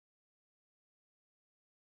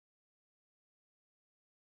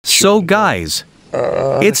So guys,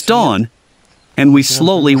 it's dawn, and we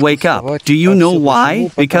slowly wake up. Do you know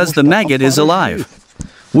why? Because the maggot is alive.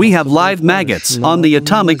 We have live maggots on the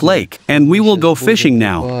atomic lake, and we will go fishing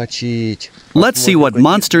now. Let's see what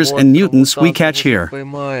monsters and mutants we catch here.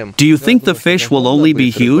 Do you think the fish will only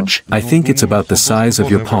be huge? I think it's about the size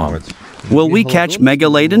of your palm. Will we catch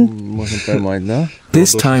megalodon?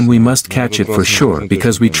 This time we must catch it for sure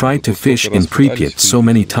because we tried to fish in Pripyat so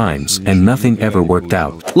many times and nothing ever worked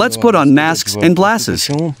out. Let's put on masks and glasses.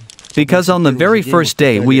 Because on the very first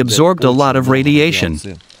day we absorbed a lot of radiation.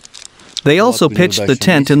 They also pitched the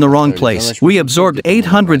tent in the wrong place. We absorbed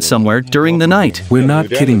 800 somewhere during the night. We're not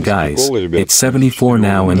kidding, guys. It's 74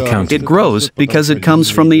 now and counting. It grows because it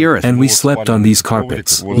comes from the earth. And we slept on these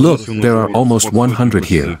carpets. Look, there are almost 100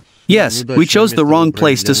 here. Yes, we chose the wrong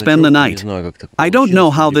place to spend the night. I don't know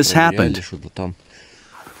how this happened.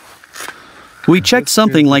 We checked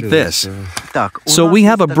something like this. So we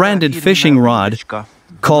have a branded fishing rod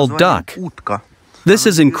called Duck. This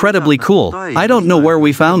is incredibly cool. I don't know where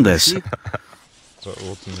we found this.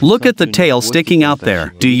 Look at the tail sticking out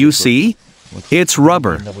there. Do you see? It's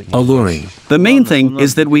rubber. Alluring. The main thing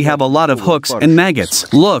is that we have a lot of hooks and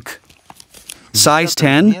maggots. Look. Size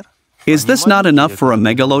 10? Is this not enough for a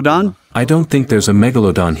megalodon? I don't think there's a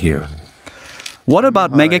megalodon here. What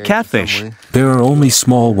about mega catfish? There are only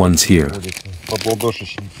small ones here.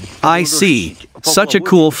 I see. Such a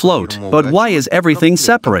cool float. But why is everything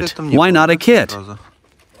separate? Why not a kit?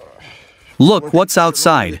 Look what's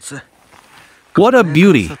outside. What a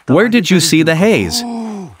beauty. Where did you see the haze?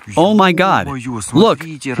 Oh my God. Look,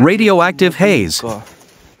 radioactive haze.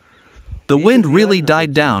 The wind really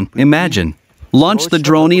died down, imagine. Launch the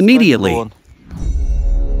drone immediately.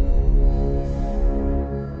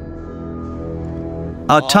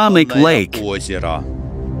 Atomic Lake.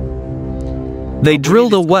 They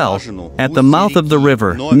drilled a well at the mouth of the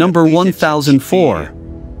river, number 1004.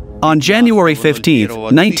 On January 15,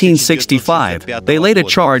 1965, they laid a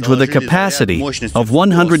charge with a capacity of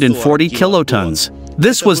 140 kilotons.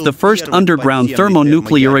 This was the first underground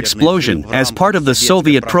thermonuclear explosion as part of the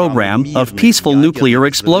Soviet program of peaceful nuclear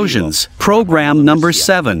explosions, program number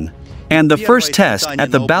 7. And the first test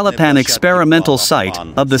at the Balapan experimental site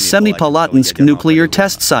of the Semipalatinsk nuclear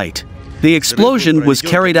test site. The explosion was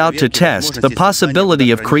carried out to test the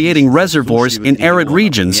possibility of creating reservoirs in arid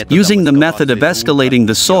regions using the method of escalating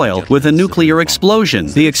the soil with a nuclear explosion.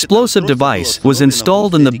 The explosive device was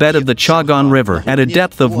installed in the bed of the Chagan River at a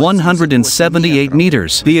depth of 178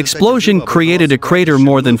 meters. The explosion created a crater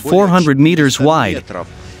more than 400 meters wide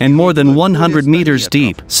and more than 100 meters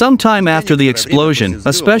deep. Sometime after the explosion,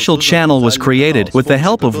 a special channel was created, with the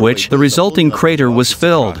help of which the resulting crater was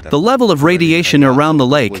filled. The level of radiation around the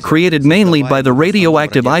lake, created mainly by the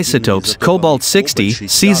radioactive isotopes cobalt-60,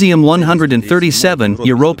 cesium-137,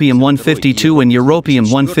 europium-152 and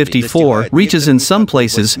europium-154, reaches in some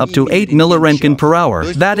places up to 8 milliroentgen per hour.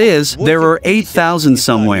 That is, there are 8,000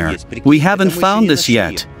 somewhere. We haven't found this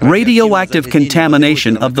yet. Radioactive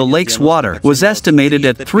contamination of the lake's water was estimated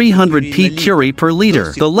at 300 p.curie per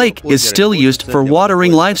liter. The lake is still used for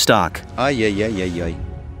watering livestock.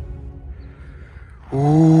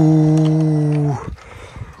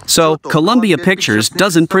 So, Columbia Pictures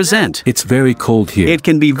doesn't present. It's very cold here. It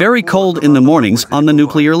can be very cold in the mornings on the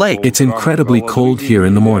nuclear lake. It's incredibly cold here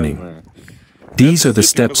in the morning. These are the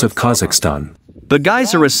steppes of Kazakhstan. The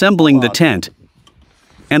guys are assembling the tent,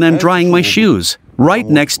 and I'm drying my shoes right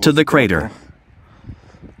next to the crater.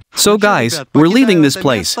 So guys, we're leaving this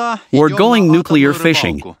place. We're going nuclear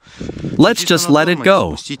fishing. Let's just let it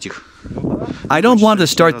go. I don't want to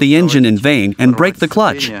start the engine in vain and break the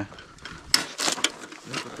clutch.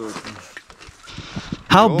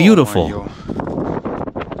 How beautiful.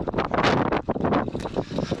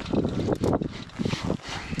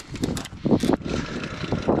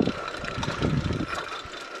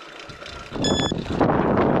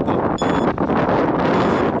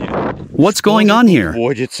 What's going on here?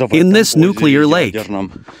 In this nuclear lake?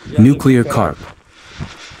 Nuclear carp.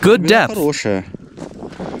 Good depth.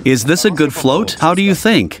 Is this a good float? How do you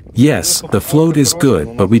think? Yes, the float is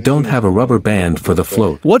good, but we don't have a rubber band for the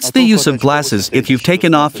float. What's the use of glasses if you've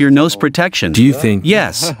taken off your nose protection? Do you think?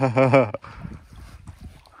 Yes.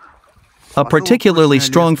 A particularly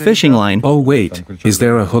strong fishing line. Oh wait, is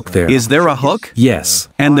there a hook there? Is there a hook? Yes.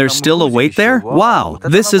 And there's still a weight there? Wow,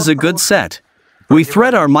 this is a good set. We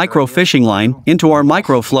thread our micro fishing line into our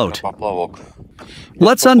micro float.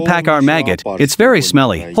 Let's unpack our maggot. It's very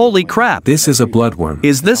smelly. Holy crap. This is a bloodworm.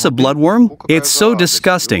 Is this a bloodworm? It's so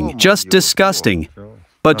disgusting. Just disgusting.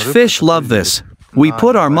 But fish love this. We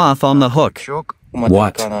put our moth on the hook.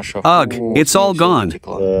 What? Ugh, it's all gone.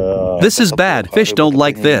 This is bad. Fish don't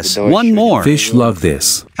like this. One more. Fish love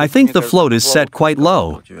this. I think the float is set quite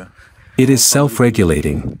low. It is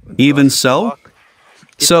self-regulating. Even so?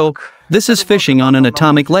 So, this is fishing on an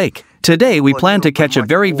atomic lake. Today we plan to catch a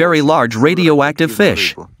very, very large radioactive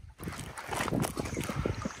fish.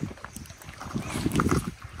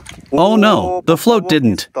 Oh no, the float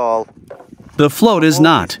didn't. The float is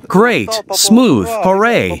not. Great, smooth,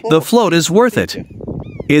 hooray, the float is worth it.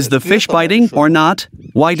 Is the fish biting or not?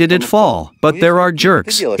 Why did it fall? But there are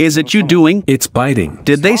jerks. Is it you doing? It's biting.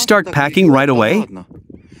 Did they start packing right away?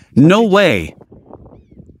 No way.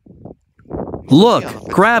 Look,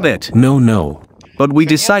 grab it. No. But we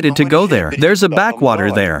decided to go there. There's a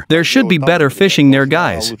backwater there. There should be better fishing there,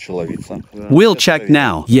 guys. We'll check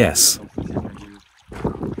now. Yes.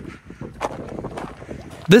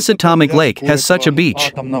 This atomic lake has such a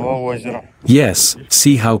beach. Yes,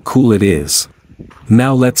 see how cool it is.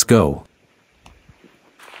 Now let's go.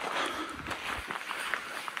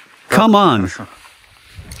 Come on.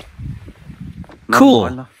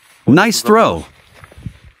 Cool. Nice throw.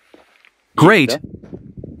 Great.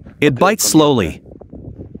 It bites slowly.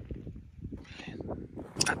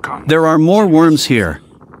 There are more worms here.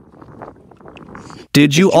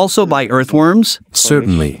 Did you also buy earthworms?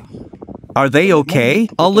 Certainly. Are they okay?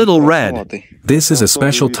 A little red. This is a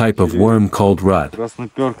special type of worm called rud.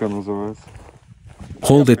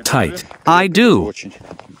 Hold it tight. I do.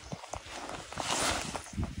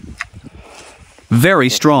 Very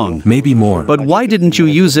strong. Maybe more. But why didn't you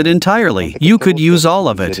use it entirely? You could use all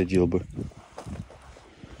of it.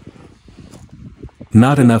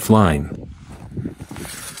 Not enough line.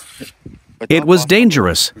 It was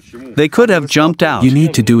dangerous. They could have jumped out. You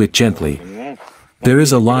need to do it gently. There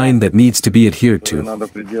is a line that needs to be adhered to.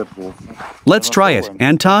 Let's try it,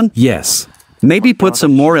 Anton. Yes. Maybe put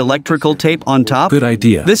some more electrical tape on top. Good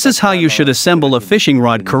idea. This is how you should assemble a fishing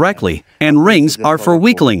rod correctly, and rings are for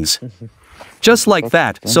weaklings. Just like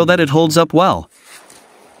that, so that it holds up well.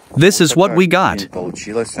 This is what we got.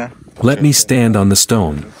 Let me stand on the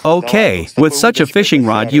stone. Okay, with such a fishing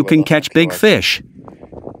rod you can catch big fish.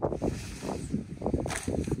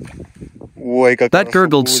 That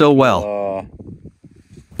gurgled so well.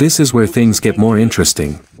 This is where things get more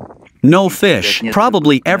interesting. No fish.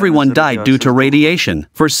 Probably everyone died due to radiation.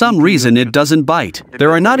 For some reason it doesn't bite. There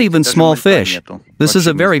are not even small fish. This is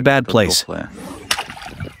a very bad place.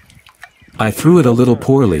 I threw it a little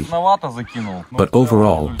poorly, but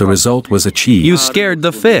overall, the result was achieved. You scared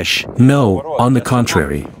the fish. No, on the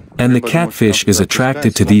contrary. And the catfish is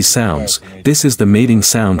attracted to these sounds. This is the mating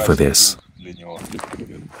sound for this.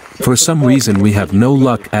 For some reason we have no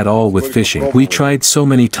luck at all with fishing. We tried so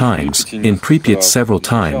many times, in Pripyat several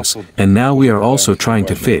times, and now we are also trying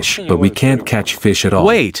to fish, but we can't catch fish at all.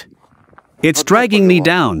 Wait! It's dragging me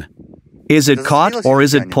down. Is it caught or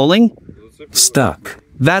is it pulling? Stuck.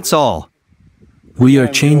 That's all. We are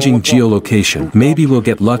changing geolocation. Maybe we'll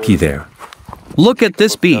get lucky there. Look at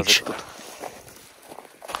this beach.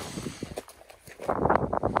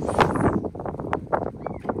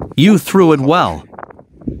 You threw it well.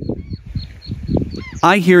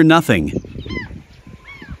 I hear nothing.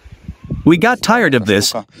 We got tired of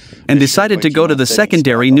this and decided to go to the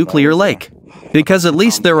secondary nuclear lake. Because at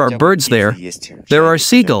least there are birds there. There are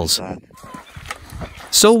seagulls.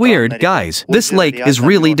 So weird, guys. This lake is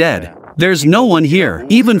really dead. There's no one here,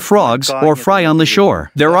 even frogs or fry on the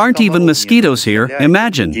shore. There aren't even mosquitoes here,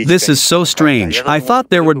 imagine. This is so strange. I thought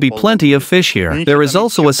there would be plenty of fish here. There is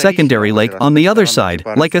also a secondary lake on the other side,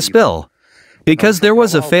 like a spill. Because there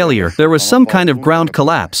was a failure, there was some kind of ground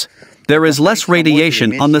collapse. There is less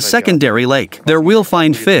radiation on the secondary lake. There we'll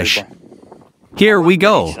find fish. Here we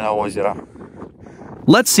go.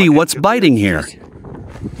 Let's see what's biting here.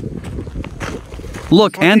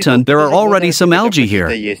 Look, Anton, there are already some algae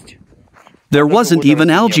here. There wasn't even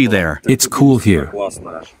algae there. It's cool here.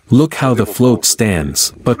 Look how the float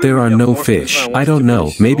stands. But there are no fish. I don't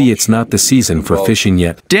know, maybe it's not the season for fishing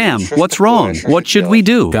yet. Damn, what's wrong? What should we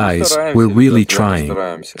do? Guys, we're really trying.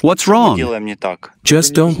 What's wrong?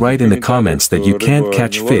 Just don't write in the comments that you can't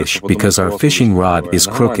catch fish because our fishing rod is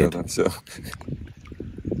crooked.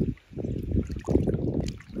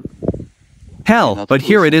 Hell, but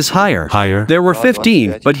here it is higher. Higher? There were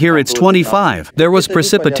 15, but here it's 25. There was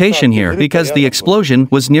precipitation here because the explosion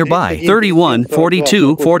was nearby. 31,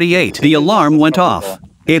 42, 48. The alarm went off.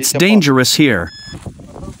 It's dangerous here.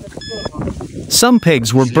 Some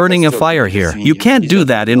pigs were burning a fire here. You can't do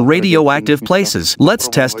that in radioactive places. Let's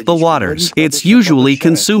test the waters. It's usually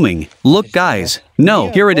consuming. Look, guys. No,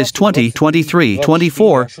 here it is 20, 23,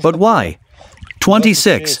 24, but why?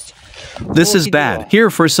 26. This is bad. Here,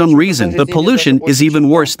 for some reason, the pollution is even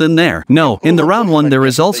worse than there. No, in the round one there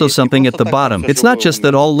is also something at the bottom. It's not just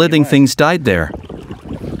that all living things died there.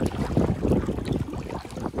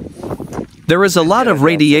 There is a lot of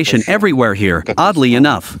radiation everywhere here, oddly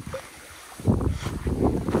enough.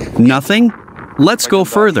 Nothing? Let's go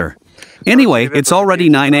further. Anyway, it's already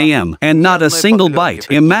 9 a.m. and not a single bite.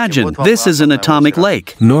 Imagine, this is an atomic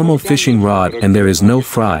lake. Normal fishing rod and there is no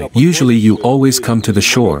fry. Usually you always come to the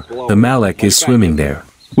shore. The Malek is swimming there.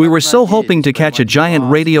 We were so hoping to catch a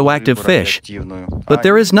giant radioactive fish, but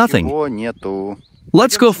there is nothing.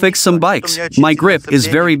 Let's go fix some bikes. My grip is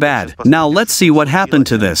very bad. Now let's see what happened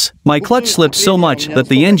to this. My clutch slipped so much that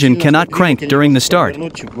the engine cannot crank during the start,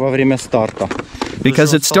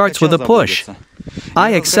 because it starts with a push.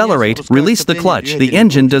 I accelerate, release the clutch, the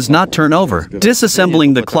engine does not turn over.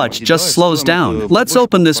 Disassembling the clutch just slows down. Let's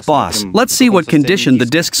open this boss. Let's see what condition the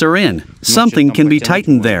discs are in. Something can be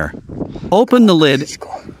tightened there. Open the lid.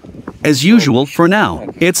 As usual for now.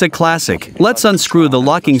 It's a classic. Let's unscrew the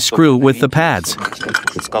locking screw with the pads.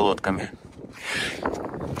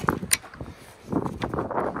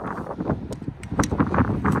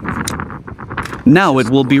 Now it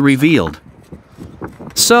will be revealed.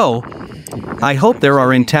 So, I hope there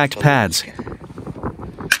are intact pads.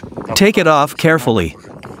 Take it off carefully.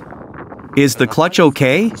 Is the clutch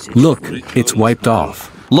okay? Look, it's wiped off.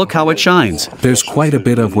 Look how it shines. There's quite a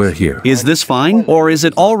bit of wear here. Is this fine? Or is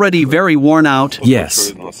it already very worn out?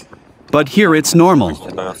 Yes. But here it's normal.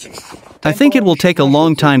 I think it will take a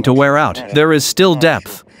long time to wear out. There is still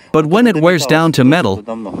depth. But when it wears down to metal,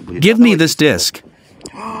 give me this disc.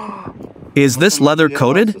 Is this leather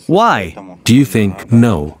coated? Why? Do you think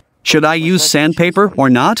no? Should I use sandpaper or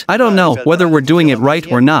not? I don't know whether we're doing it right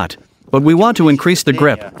or not, but we want to increase the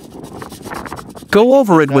grip. Go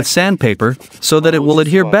over it with sandpaper so that it will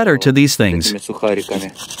adhere better to these things.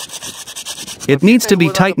 It needs to be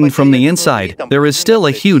tightened from the inside. There is still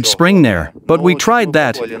a huge spring there, but we tried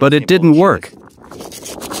that, but it didn't work.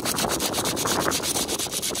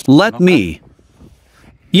 Let me.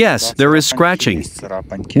 Yes, there is scratching.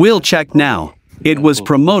 We'll check now. It was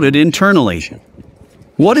promoted internally.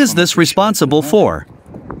 What is this responsible for?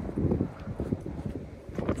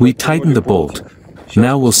 We tightened the bolt.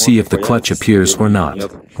 Now we'll see if the clutch appears or not.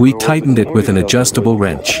 We tightened it with an adjustable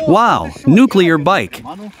wrench. Wow, nuclear bike.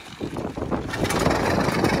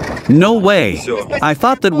 No way. I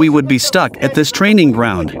thought that we would be stuck at this training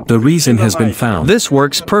ground. The reason has been found. This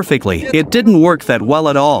works perfectly. It didn't work that well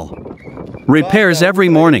at all. Repairs every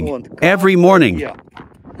morning. Every morning.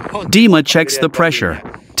 Dima checks the pressure.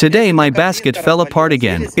 Today my basket fell apart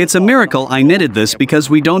again. It's a miracle I knitted this because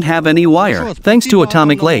we don't have any wire. Thanks to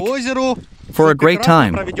Atomic Lake. For a great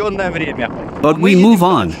time. But we move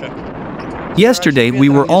on. Yesterday we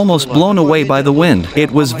were almost blown away by the wind.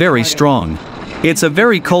 It was very strong. It's a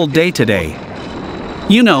very cold day today.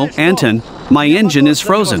 You know, Anton, my engine is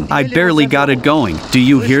frozen. I barely got it going. Do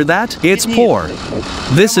you hear that? It's poor.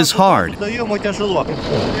 This is hard.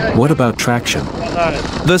 What about traction?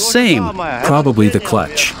 The same. Probably the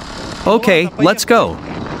clutch. Okay, let's go.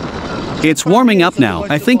 It's warming up now.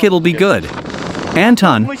 I think it'll be good.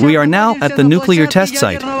 Anton, we are now at the nuclear test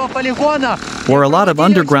site, where a lot of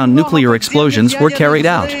underground nuclear explosions were carried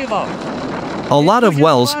out. A lot of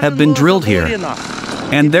wells have been drilled here,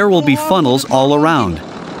 and there will be funnels all around.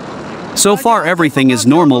 So far everything is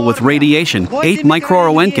normal with radiation, 8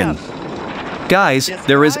 microroentgen. Guys,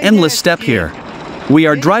 there is endless step here. We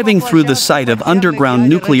are driving through the site of underground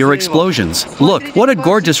nuclear explosions. Look, what a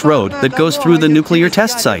gorgeous road that goes through the nuclear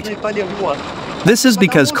test site. This is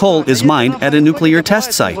because coal is mined at a nuclear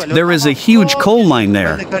test site. There is a huge coal mine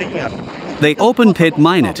there. They open pit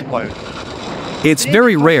mine it. It's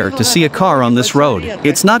very rare to see a car on this road.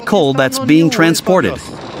 It's not coal that's being transported.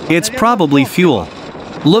 It's probably fuel.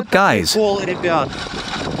 Look guys,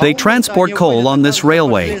 they transport coal on this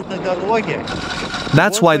railway.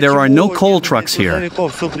 That's why there are no coal trucks here.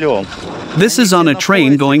 This is on a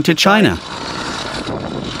train going to China.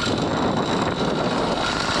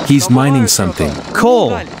 He's mining something. Coal.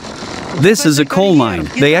 This is a coal mine.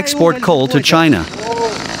 They export coal to China.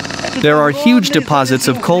 There are huge deposits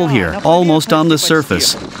of coal here, almost on the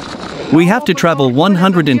surface. We have to travel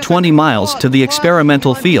 120 miles to the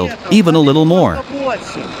experimental field, even a little more.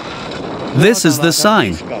 This is the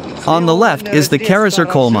sign. On the left is the Kreosan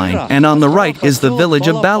coal mine, and on the right is the village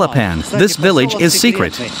of Balapan. This village is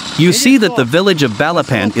secret. You see that the village of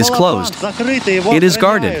Balapan is closed. It is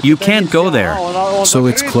guarded. You can't go there. So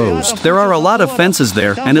it's closed. There are a lot of fences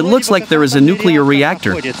there, and it looks like there is a nuclear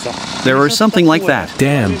reactor. There or something like that.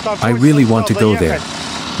 Damn, I really want to go there.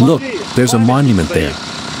 Look, there's a monument there.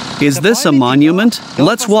 Is this a monument?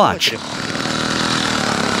 Let's watch.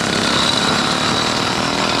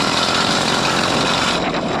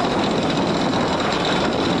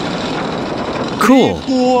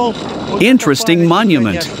 Cool. Interesting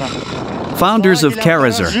monument. Founders of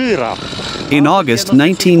Kreosan. In August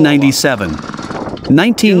 1997.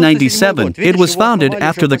 1997, it was founded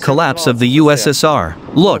after the collapse of the USSR.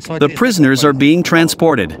 Look, the prisoners are being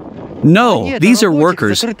transported. No, these are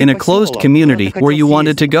workers in a closed community where you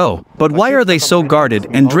wanted to go. But why are they so guarded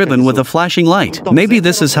and driven with a flashing light? Maybe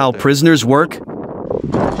this is how prisoners work?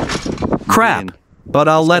 Crap. But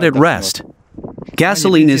I'll let it rest.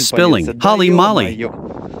 Gasoline is spilling. Holy moly.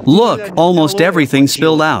 Look, almost everything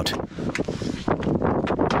spilled out.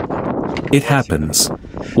 It happens.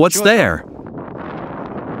 What's there?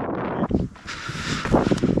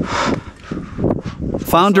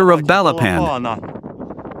 Founder of Balapan.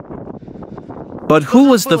 But who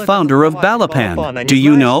was the founder of Balapan? Do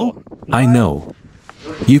you know? I know.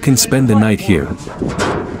 You can spend the night here.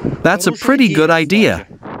 That's a pretty good idea.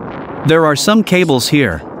 There are some cables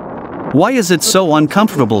here. Why is it so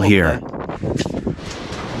uncomfortable here?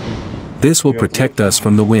 This will protect us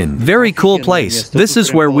from the wind. Very cool place. This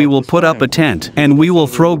is where we will put up a tent, and we will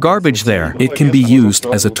throw garbage there. It can be used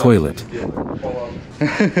as a toilet.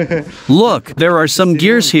 Look, there are some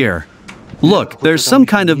gears here. Look, there's some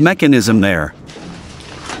kind of mechanism there.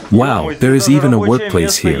 Wow, there is even a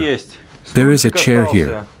workplace here. There is a chair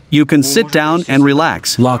here. You can sit down and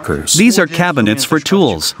relax. Lockers. These are cabinets for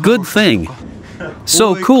tools. Good thing.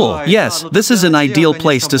 So cool. Yes, this is an ideal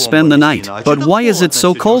place to spend the night. But why is it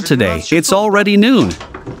so cold today? It's already noon.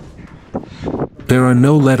 There are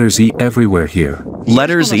no letters E everywhere here.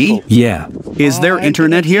 Letters E? Yeah. Is there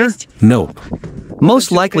internet here? Nope.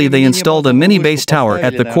 Most likely they installed a mini base tower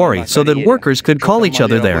at the quarry so that workers could call each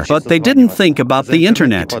other there. But they didn't think about the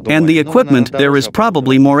internet, and the equipment there is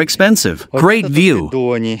probably more expensive. Great view.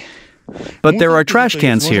 But there are trash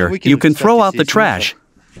cans here. You can throw out the trash.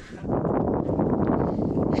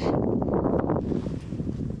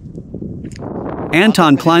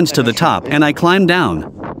 Anton climbs to the top, and I climb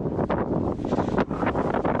down.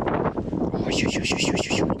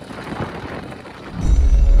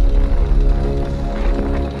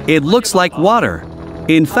 It looks like water.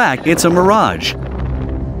 In fact, it's a mirage.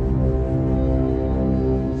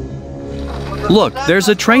 Look, there's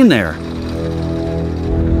a train there.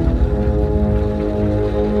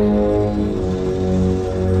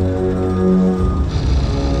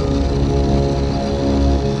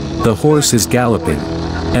 The horse is galloping.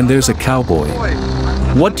 And there's a cowboy.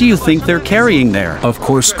 What do you think they're carrying there? Of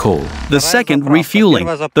course, coal. The second, refueling.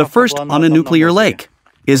 The first, on a nuclear lake.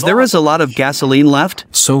 Is there a lot of gasoline left?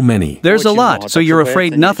 So many. There's a lot, so you're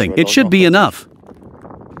afraid nothing. It should be enough.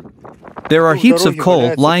 There are heaps of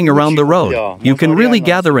coal lying around the road. You can really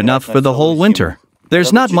gather enough for the whole winter.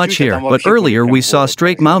 There's not much here, but earlier we saw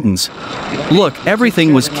straight mountains. Look,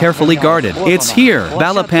 everything was carefully guarded. It's here,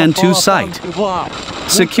 Balapan 2 site.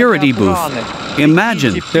 Security booth.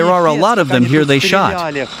 Imagine, there are a lot of them here they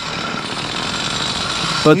shot.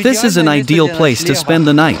 But this is an ideal place to spend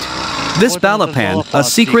the night. This Balapan, a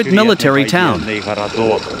secret military town.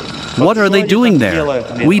 What are they doing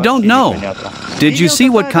there? We don't know. Did you see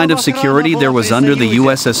what kind of security there was under the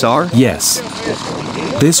USSR? Yes.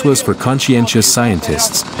 This was for conscientious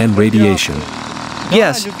scientists and radiation.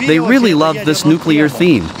 Yes, they really loved this nuclear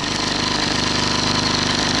theme.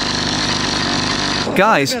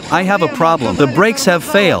 Guys, I have a problem. The brakes have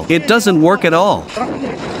failed. It doesn't work at all.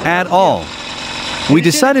 At all. We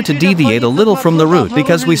decided to deviate a little from the route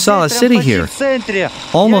because we saw a city here,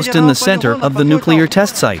 almost in the center of the nuclear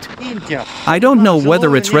test site. I don't know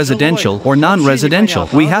whether it's residential or non-residential.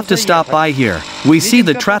 We have to stop by here. We see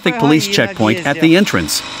the traffic police checkpoint at the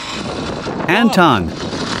entrance. Anton.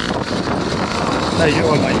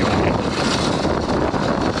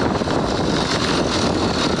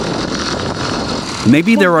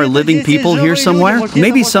 Maybe there are living people here somewhere?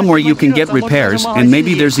 Maybe somewhere you can get repairs, and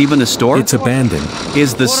maybe there's even a store? It's abandoned.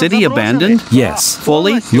 Is the city abandoned? Yes.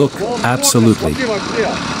 Fully? Look, absolutely.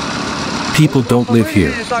 People don't live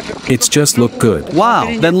here. It's just look good.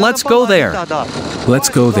 Wow, then let's go there. Let's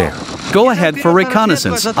go there. Go ahead for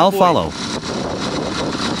reconnaissance. I'll follow.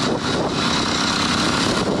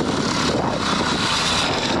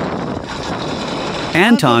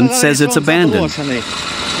 Anton says it's abandoned.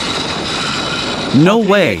 No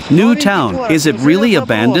way, new town. Is it really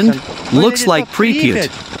abandoned? Looks like Pripyat.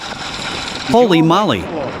 Holy moly.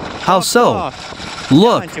 How so?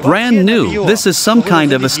 Look, brand new. This is some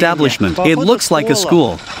kind of establishment. It looks like a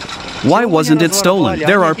school. Why wasn't it stolen?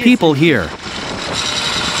 There are people here.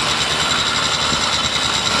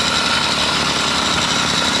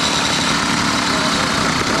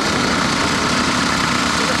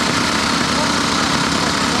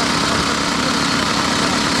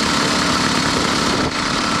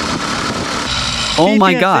 Oh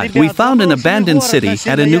my God, we found an abandoned city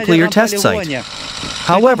at a nuclear test site.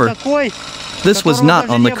 However, this was not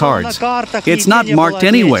on the cards. It's not marked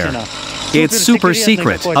anywhere. It's super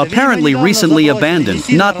secret, apparently recently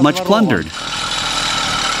abandoned, not much plundered.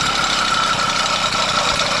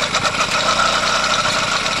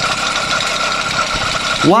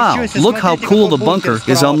 Wow, look how cool the bunker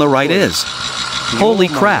is on the right is. Holy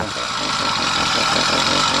crap.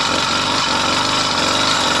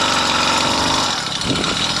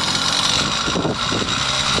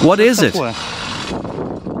 What is it?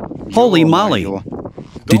 Holy moly.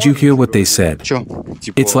 Did you hear what they said?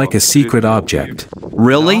 It's like a secret object.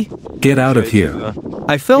 Really? Get out of here.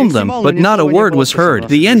 I filmed them, but not a word was heard.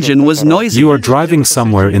 The engine was noisy. You are driving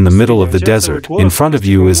somewhere in the middle of the desert. In front of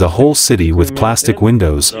you is a whole city with plastic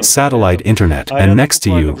windows, satellite internet, and next to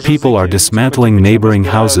you, people are dismantling neighboring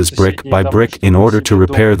houses brick by brick in order to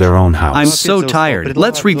repair their own house. I'm so tired.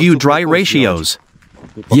 Let's review dry ratios.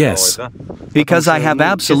 Yes. Because I have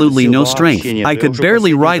absolutely no strength. I could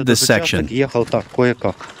barely ride this section.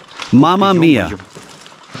 Mamma mia.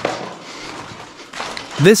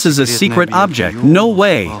 This is a secret object. No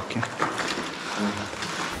way.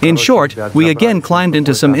 In short, we again climbed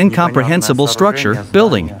into some incomprehensible structure,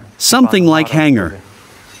 building, something like hangar.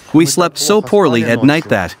 We slept so poorly at night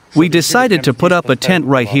that we decided to put up a tent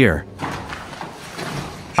right here.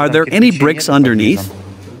 Are there any bricks underneath?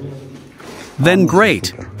 Then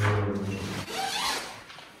great.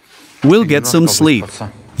 We'll get some sleep.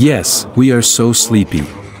 Yes, we are so sleepy.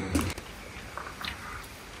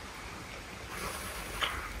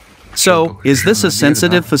 So, is this a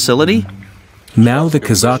sensitive facility? Now the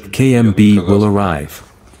Kazakh KMB will arrive.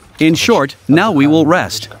 In short, now we will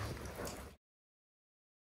rest.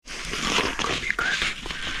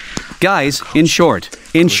 Guys, in short,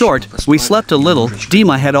 we slept a little.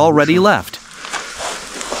 Dima had already left.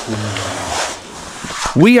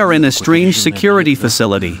 We are in a strange security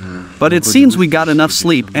facility, but it seems we got enough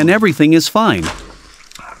sleep and everything is fine.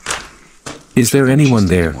 Is there anyone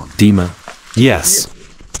there, Dima? Yes.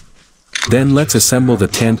 Then let's assemble the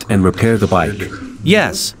tent and repair the bike.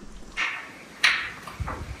 Yes.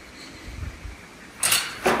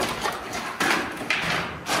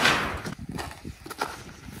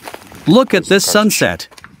 Look at this sunset.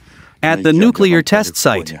 At the nuclear test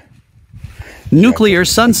site. Nuclear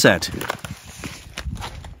sunset.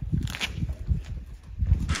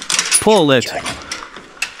 Pull it.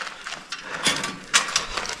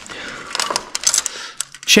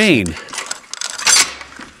 Chain.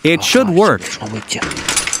 It should work.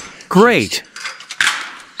 Great.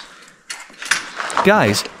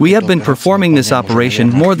 Guys, we have been performing this operation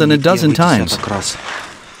more than a dozen times.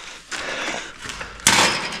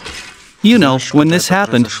 You know, when this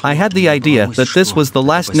happened, I had the idea that this was the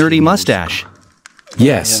last nerdy mustache.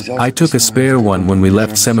 Yes, I took a spare one when we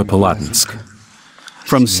left Semipalatinsk.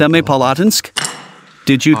 From Semipalatinsk?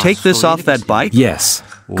 Did you take this off that bike? Yes.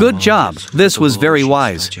 Good job. This was very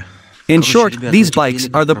wise. In short, these bikes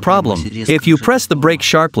are the problem. If you press the brake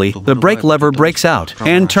sharply, the brake lever breaks out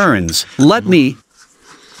and turns. Let me...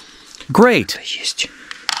 Great.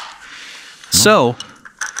 So,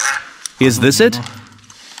 is this it?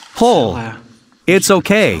 Pull. It's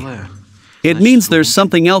okay. It means there's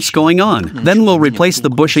something else going on. Then we'll replace the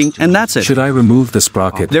bushing and that's it. Should I remove the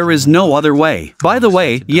sprocket? There is no other way. By the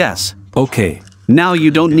way, yes. Okay. Now you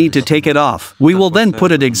don't need to take it off. We will then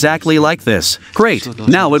put it exactly like this. Great.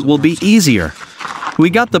 Now it will be easier. We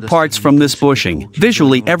got the parts from this bushing.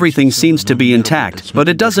 Visually everything seems to be intact, but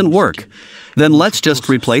it doesn't work. Then let's just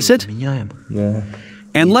replace it.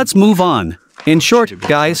 And let's move on. In short,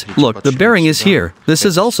 guys, look, the bearing is here. This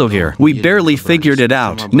is also here. We barely figured it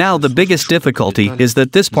out. Now the biggest difficulty is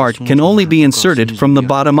that this part can only be inserted from the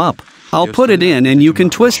bottom up. I'll put it in and you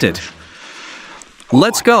can twist it.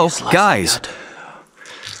 Let's go, guys.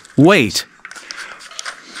 Wait.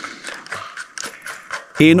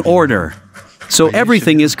 In order. So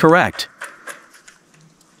everything is correct.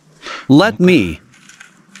 Let me.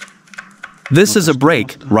 This is a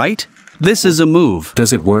brake, right? This is a move.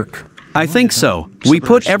 Does it work? I think so. We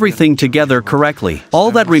put everything together correctly.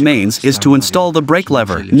 All that remains is to install the brake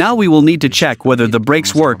lever. Now we will need to check whether the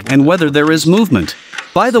brakes work and whether there is movement.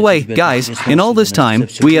 By the way, guys, in all this time,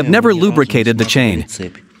 we have never lubricated the chain.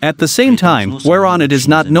 At the same time, wear on it is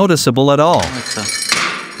not noticeable at all.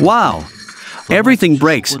 Wow! Everything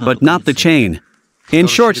breaks, but not the chain. In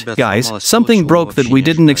short, guys, something broke that we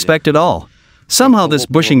didn't expect at all. Somehow this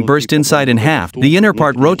bushing burst inside in half, the inner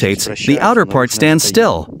part rotates, the outer part stands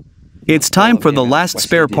still. It's time for the last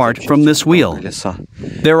spare part from this wheel.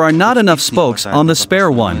 There are not enough spokes on the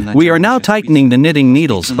spare one. We are now tightening the knitting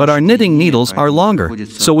needles, but our knitting needles are longer,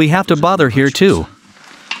 so we have to bother here too.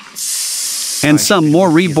 And some more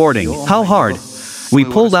reboarding. How hard? We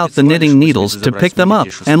pulled out the knitting needles to pick them up,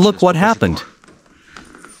 and look what happened.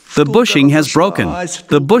 The bushing has broken.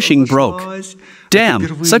 The bushing broke.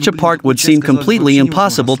 Damn, such a part would seem completely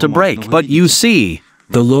impossible to break, but you see.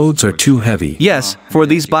 The loads are too heavy. Yes, for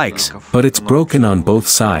these bikes. But it's broken on both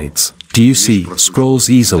sides. Do you see? Scrolls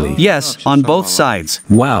easily. Yes, on both sides.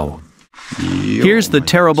 Wow. Here's the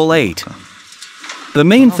terrible 8. The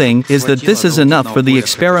main thing is that this is enough for the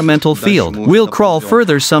experimental field. We'll crawl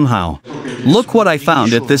further somehow. Look what I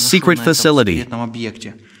found at this secret facility.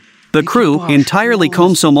 The crew, entirely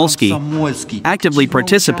Komsomolsky, actively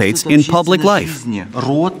participates in public life.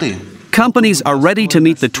 Companies are ready to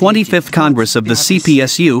meet the 25th Congress of the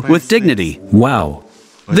CPSU with dignity. Wow.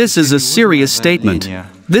 This is a serious statement.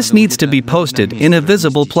 This needs to be posted in a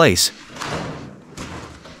visible place.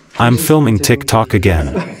 I'm filming TikTok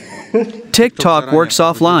again. TikTok works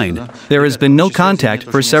offline. There has been no contact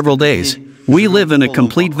for several days. We live in a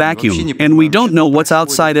complete vacuum, and we don't know what's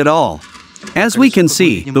outside at all. As we can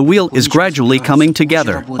see, the wheel is gradually coming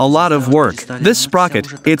together. A lot of work. This sprocket,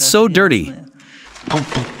 it's so dirty.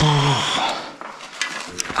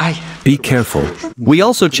 Be careful. We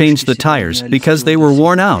also changed the tires because they were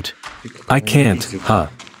worn out. I can't, huh?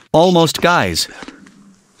 Almost, guys.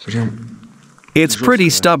 It's pretty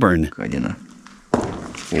stubborn.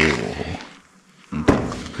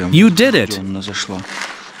 You did it.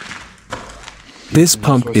 This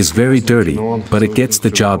pump is very dirty, but it gets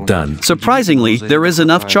the job done. Surprisingly, there is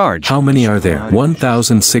enough charge. How many are there?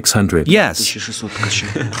 1,600. Yes.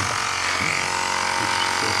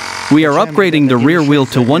 We are upgrading the rear wheel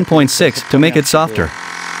to 1.6 to make it softer.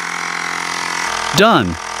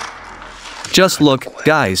 Done. Just look,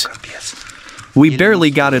 guys. We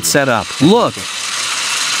barely got it set up. Look.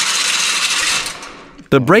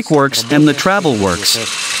 The brake works and the travel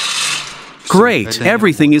works. Great,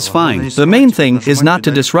 everything is fine. The main thing is not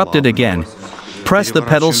to disrupt it again. Press the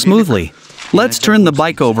pedals smoothly. Let's turn the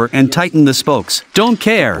bike over and tighten the spokes. Don't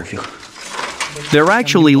care. They're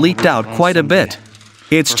actually leaked out quite a bit.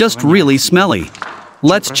 It's just really smelly.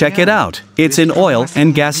 Let's check it out. It's in oil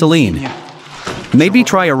and gasoline. Maybe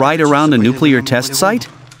try a ride around a nuclear test site?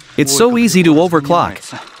 It's so easy to overclock.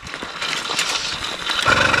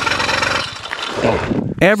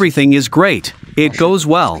 Everything is great. It goes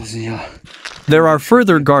well. There are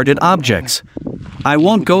further guarded objects. I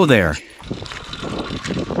won't go there.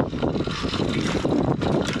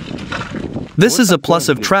 This is a plus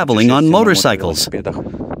of traveling on motorcycles.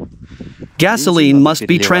 Gasoline must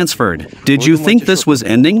be transferred. Did you think this was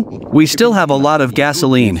ending? We still have a lot of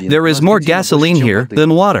gasoline. There is more gasoline here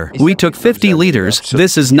than water. We took 50 liters.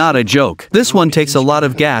 This is not a joke. This one takes a lot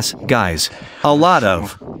of gas, guys. A lot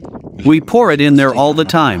of. We pour it in there all the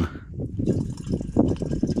time.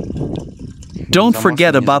 Don't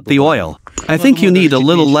forget about the oil. I think you need a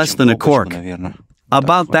little less than a cork.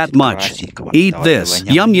 About that much. Eat this.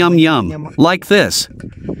 Yum yum yum. Like this.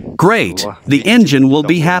 Great. The engine will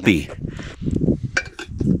be happy.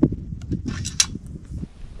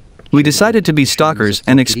 We decided to be stalkers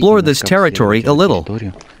and explore this territory a little.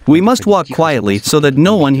 We must walk quietly so that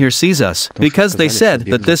no one here sees us, because they said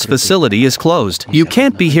that this facility is closed. You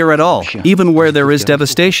can't be here at all, even where there is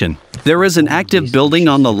devastation. There is an active building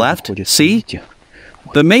on the left, see?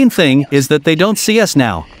 The main thing is that they don't see us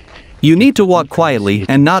now. You need to walk quietly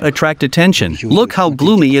and not attract attention. Look how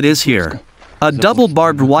gloomy it is here. A double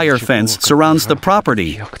barbed wire fence surrounds the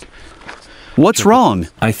property. What's wrong?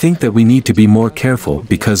 I think that we need to be more careful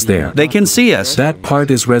because they can see us. That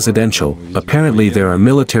part is residential. Apparently there are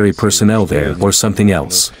military personnel there or something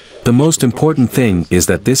else. The most important thing is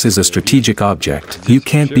that this is a strategic object. You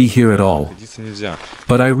can't be here at all.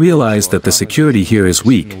 But I realize that the security here is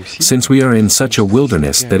weak, since we are in such a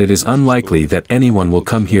wilderness that it is unlikely that anyone will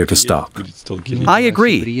come here to stalk. I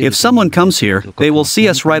agree. If someone comes here, they will see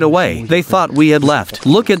us right away. They thought we had left.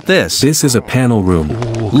 Look at this. This is a panel room.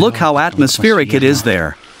 Look how atmospheric it is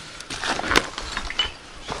there.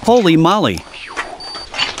 Holy moly.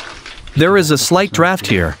 There is a slight draft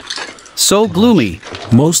here. So gloomy.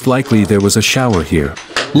 Most likely there was a shower here.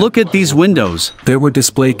 Look at these windows. There were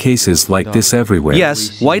display cases like this everywhere.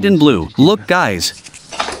 Yes, white and blue. Look, guys.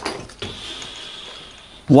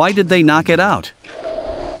 Why did they knock it out?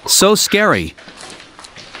 So scary.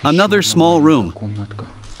 Another small room.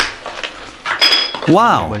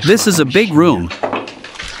 Wow, this is a big room.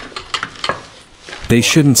 They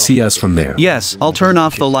shouldn't see us from there. Yes, I'll turn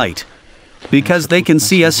off the light. Because they can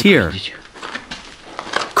see us here.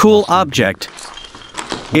 Cool object.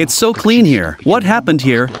 It's so clean here. What happened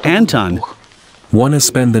here, Anton? Wanna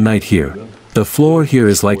spend the night here? The floor here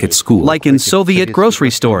is like at school. Like in Soviet grocery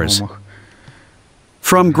stores.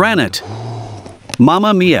 From granite.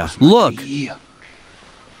 Mamma mia, look!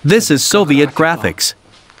 This is Soviet graphics.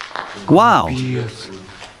 Wow!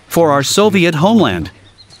 For our Soviet homeland.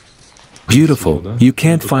 Beautiful. You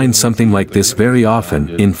can't find something like this very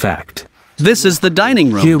often, in fact. This is the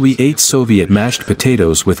dining room. Here we ate Soviet mashed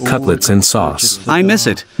potatoes with cutlets and sauce. I miss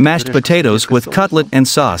it. Mashed potatoes with cutlet and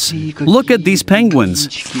sauce. Look at these penguins.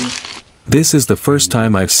 This is the first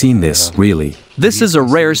time I've seen this, really. This is a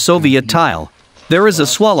rare Soviet tile. There is a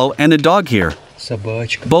swallow and a dog here.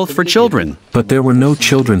 Both for children. But there were no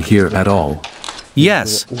children here at all.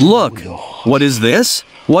 Yes, look. What is this?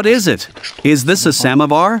 What is it? Is this a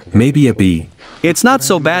samovar? Maybe a bee. It's not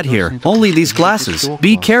so bad here. Only these glasses.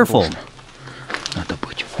 Be careful.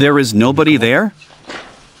 There is nobody there?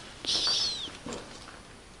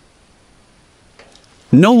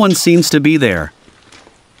 No one seems to be there.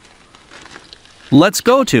 Let's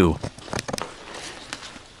go to.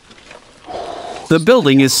 The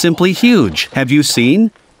building is simply huge. Have you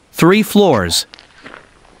seen? 3 floors.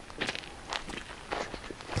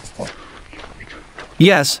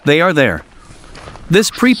 Yes, they are there.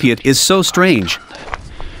 This Pripyat is so strange.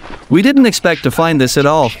 We didn't expect to find this at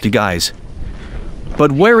all, you guys.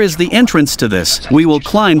 But where is the entrance to this? We will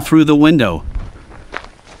climb through the window.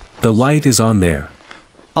 The light is on there.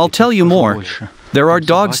 I'll tell you more. There are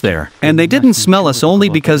dogs there, and they didn't smell us only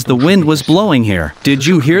because the wind was blowing here. Did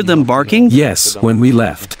you hear them barking? Yes, when we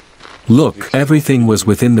left. Look, everything was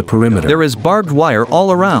within the perimeter. There is barbed wire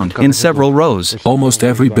all around, in several rows. Almost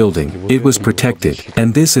every building. It was protected,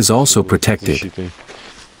 and this is also protected.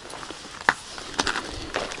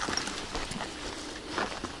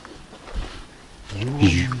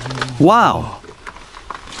 Wow!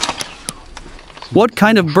 What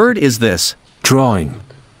kind of bird is this? Drawing.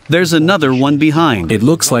 There's another one behind. It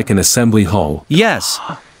looks like an assembly hall. Yes.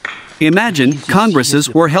 Imagine congresses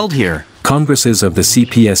were held here. Congresses of the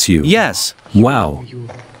CPSU. Yes. Wow.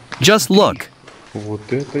 Just look.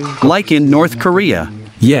 Like in North Korea.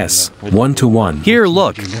 Yes, 1-to-1. Here,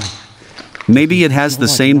 look. Maybe it has the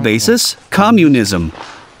same basis? Communism.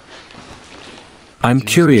 I'm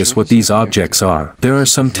curious what these objects are. There are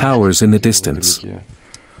some towers in the distance.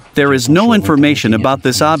 There is no information about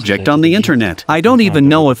this object on the internet. I don't even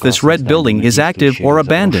know if this red building is active or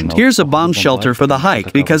abandoned. Here's a bomb shelter for the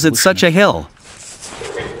hike because it's such a hill.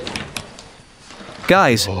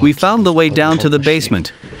 Guys, we found the way down to the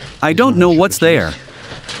basement. I don't know what's there.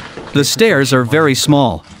 The stairs are very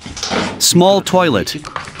small. Small toilet.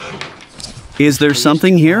 Is there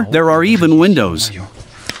something here? There are even windows.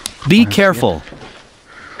 Be careful.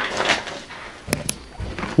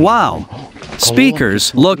 Wow.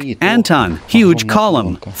 Speakers, look, Anton, huge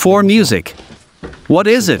column, for music. What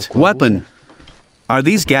is it? Weapon. Are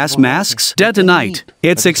these gas masks? Detonite.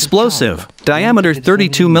 It's explosive. Diameter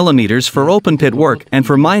 32 millimeters for open pit work and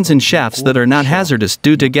for mines and shafts that are not hazardous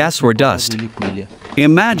due to gas or dust.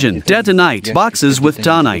 Imagine, detonite, boxes with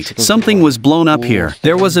tonite. Something was blown up here.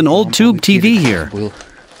 There was an old tube TV here.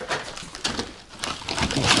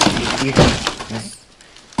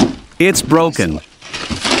 It's broken.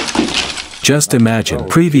 Just imagine,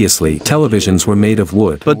 previously televisions were made of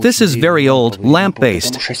wood. But this is very old,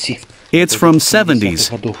 lamp-based. It's from 70s.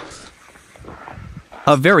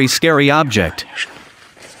 A very scary object.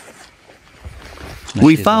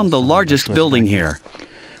 We found the largest building here.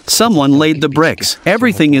 Someone laid the bricks.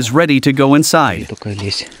 Everything is ready to go inside.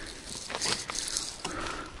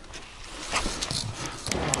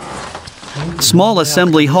 Small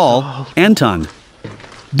assembly hall, Anton.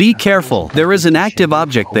 Be careful, there is an active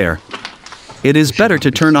object there. It is better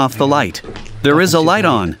to turn off the light. There is a light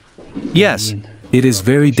on. Yes. It is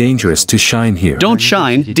very dangerous to shine here. Don't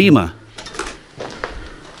shine, Dima.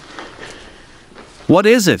 What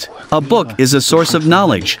is it? A book is a source of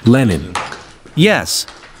knowledge. Lenin. Yes.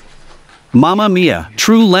 Mamma mia,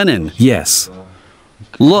 true Lenin. Yes.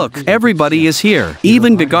 Look, everybody is here.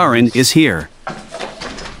 Even Gagarin is here.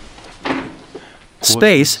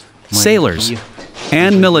 Space, sailors,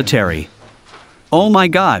 and military. Oh my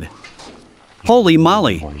God. Holy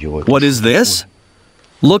moly. What is this?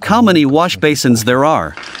 Look how many wash basins there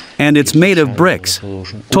are. And it's made of bricks.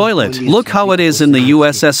 Toilet, look how it is in the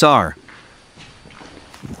USSR.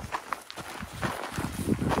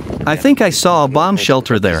 I think I saw a bomb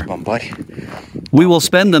shelter there. We will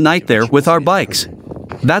spend the night there with our bikes.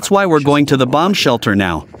 That's why we're going to the bomb shelter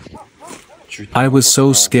now. I was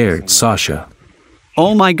so scared, Sasha.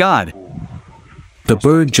 Oh my God. The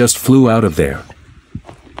bird just flew out of there.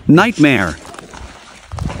 Nightmare.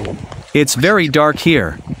 It's very dark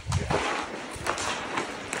here.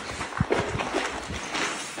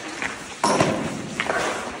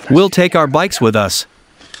 We'll take our bikes with us.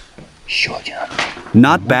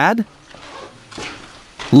 Not bad?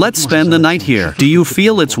 Let's spend the night here. Do you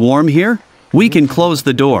feel it's warm here? We can close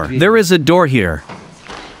the door. There is a door here.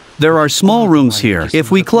 There are small rooms here.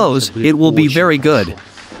 If we close, it will be very good.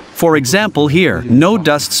 For example, here, no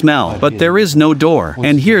dust smell, but there is no door.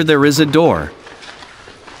 And here there is a door.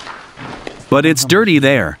 But it's dirty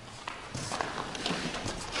there.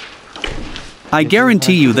 I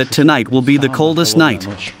guarantee you that tonight will be the coldest night.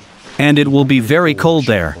 And it will be very cold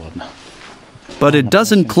there. But it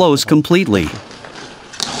doesn't close completely.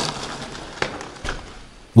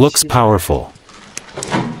 Looks powerful.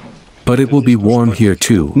 But it will be warm here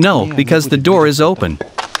too. No, because the door is open.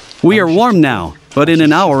 We are warm now, but in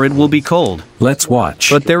an hour it will be cold. Let's watch.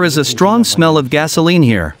 But there is a strong smell of gasoline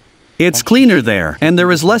here. It's cleaner there, and there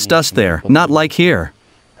is less dust there, not like here.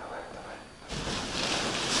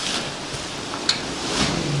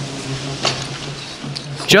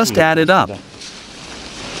 Just add it up.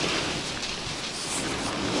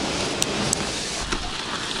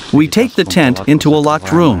 We take the tent into a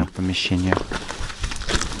locked room.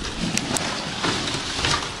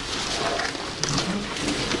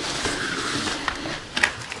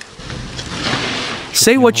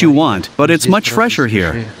 Say what you want, but it's much fresher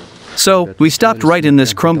here. So, we stopped right in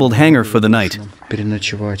this crumbled hangar for the night.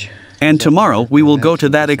 And tomorrow we will go to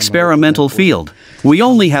that experimental field. We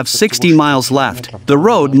only have 60 miles left. The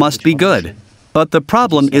road must be good. But the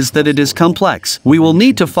problem is that it is complex. We will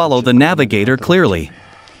need to follow the navigator clearly.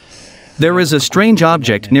 There is a strange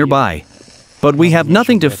object nearby. But we have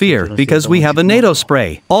nothing to fear because we have a NATO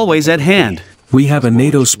spray, always at hand. We have a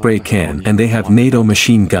NATO spray can and they have NATO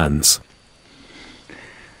machine guns.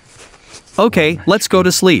 Okay, let's go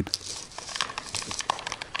to sleep.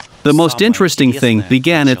 The most interesting thing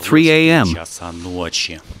began at 3 a.m.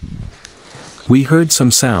 We heard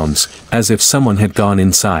some sounds, as if someone had gone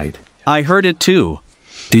inside. I heard it too.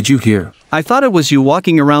 Did you hear? I thought it was you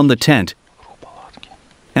walking around the tent.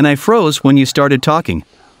 And I froze when you started talking.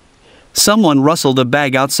 Someone rustled a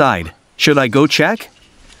bag outside. Should I go check?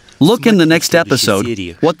 Look in the next episode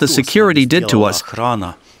what the security did to us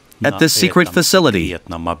at this secret facility.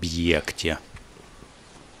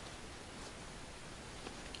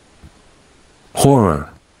 Horror.